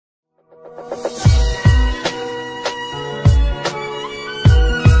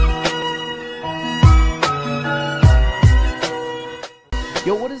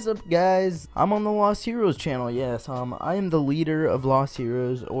up, guys? I'm on the Lost Heroes channel. Yes, I am the leader of Lost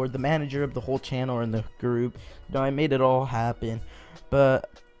Heroes, or the manager of the whole channel and the group. I made it all happen. But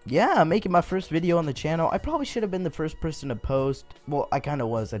yeah, I'm making my first video on the channel. I probably should have been the first person to post. Well, I kind of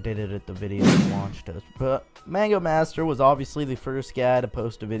was. I did it at the video launched us. But Mango Master was obviously the first guy to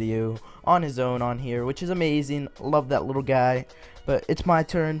post a video on his own on here, which is amazing. Love that little guy. But it's my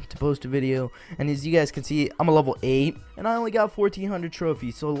turn to post a video, and as you guys can see, I'm a level 8 and I only got 1400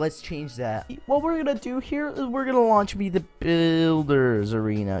 trophies, so let's change that. What we're gonna do here is we're gonna launch me the Builders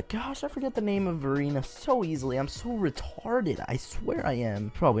Arena. Gosh, I forget the name of arena so easily. I'm so retarded, I swear I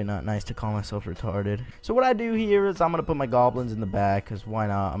am. Probably not nice to call myself retarded. So what I do here is I'm gonna put my goblins in the back, because why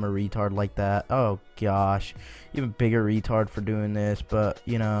not? I'm a retard like that. Oh gosh, even bigger retard for doing this, but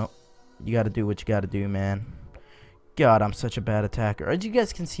you know, you gotta do what you gotta do, man. God, I'm such a bad attacker. As you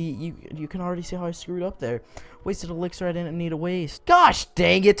guys can see, you can already see how I screwed up there. Wasted elixir I didn't need to waste. Gosh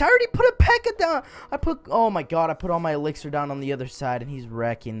dang it, I already put a P.E.K.K.A down. Oh my god, I put all my elixir down on the other side and he's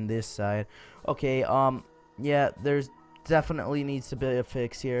wrecking this side. Okay, yeah, there's definitely needs to be a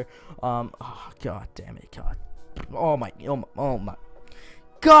fix here. Oh god damn it, god. Oh my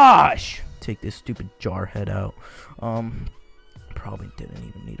gosh. Take this stupid jar head out. Probably didn't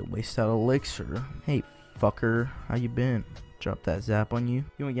even need to waste that elixir. Hey, fucker, how you been? Drop that zap on you.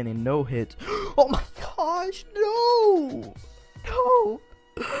 You ain't getting no hits. Oh my gosh, no, no,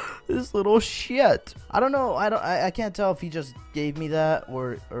 this little shit. I don't know. I can't tell if he just gave me that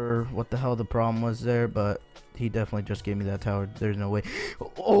or what the hell the problem was there, but he definitely just gave me that tower. There's no way.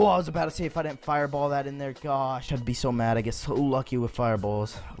 Oh, I was about to say if I didn't fireball that in there, gosh, I'd be so mad. I get so lucky with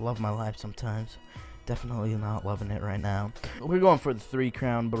fireballs. I love my life sometimes. Definitely not loving it right now. We're going for the 3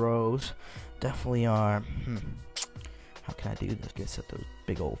 crown bros. Definitely are. How can I do this? Gonna set those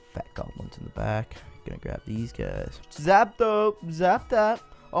big old fat goblins in the back. Gonna grab these guys. Zap though. Zap that.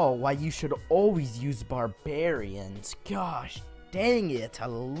 Oh, why you should always use barbarians. Gosh dang it. I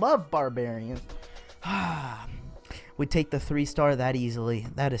love barbarians. We take the 3-star that easily.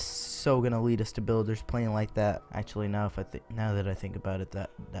 That is so gonna lead us to builders playing like that. Actually, now that I think about it,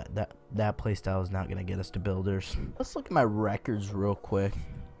 that playstyle is not gonna get us to builders. Let's look at my records real quick.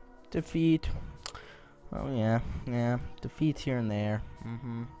 Defeat. Oh yeah, defeats here and there.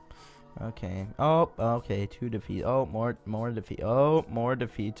 Okay. Oh, okay, 2 defeats. Oh, more defeat. Oh, more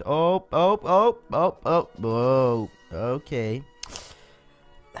defeats. Oh. Whoa. Okay.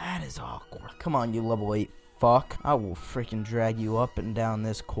 That is awkward. Come on, you level 8 fuck. I will freaking drag you up and down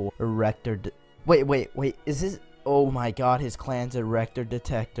this core. Erector. Wait. Is this? Oh my god, his clan's Erector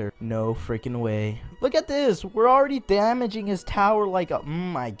Detector. No freaking way. Look at this. We're already damaging his tower like a...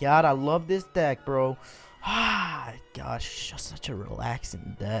 my god, I love this deck, bro. Gosh, just such a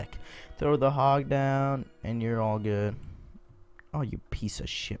relaxing deck. Throw the hog down, and you're all good. Oh, you piece of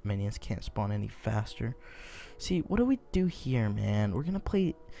shit minions can't spawn any faster. See, what do we do here, man? We're gonna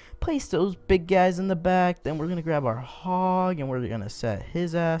place those big guys in the back. Then we're gonna grab our hog, and we're gonna set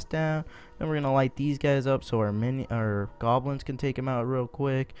his ass down. Then we're gonna light these guys up so our goblins can take him out real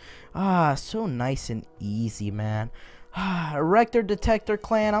quick. So nice and easy, man. Erector Detector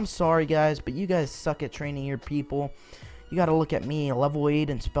clan, I'm sorry guys, but you guys suck at training your people. You gotta look at me, level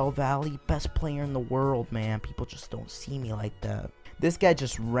 8 in Spell Valley, best player in the world, man. People just don't see me like that. This guy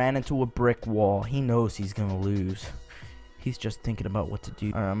just ran into a brick wall. He knows he's gonna lose. He's just thinking about what to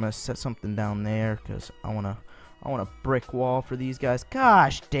do. Alright, I'm gonna set something down there because I want a brick wall for these guys.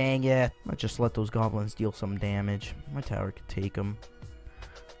 Gosh dang it. I'm gonna just let those goblins deal some damage. My tower could take them.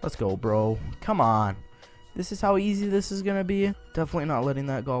 Let's go, bro. Come on. This is how easy this is gonna be. Definitely not letting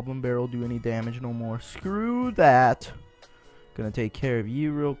that goblin barrel do any damage no more. Screw that. Gonna take care of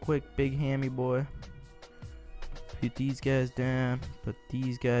you real quick, big hammy boy. Put these guys down. Put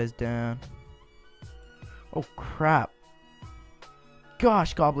these guys down. Oh crap.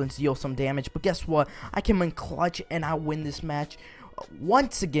 Gosh, goblins deal some damage, but guess what? I come in clutch and I win this match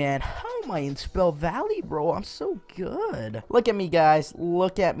once again. How am I in Spell Valley, bro? I'm so good. Look at me, guys.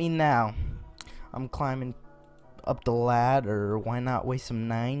 Look at me now. I'm climbing up the ladder. Why not waste some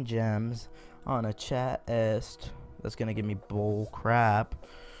 9 gems on a chest? That's gonna give me bull crap.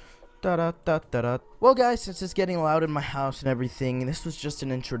 Well guys, since it's getting loud in my house and everything, this was just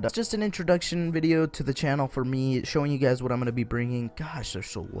an introduction video to the channel for me, showing you guys what I'm gonna be bringing. Gosh, they're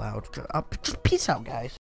so loud. Peace out, guys.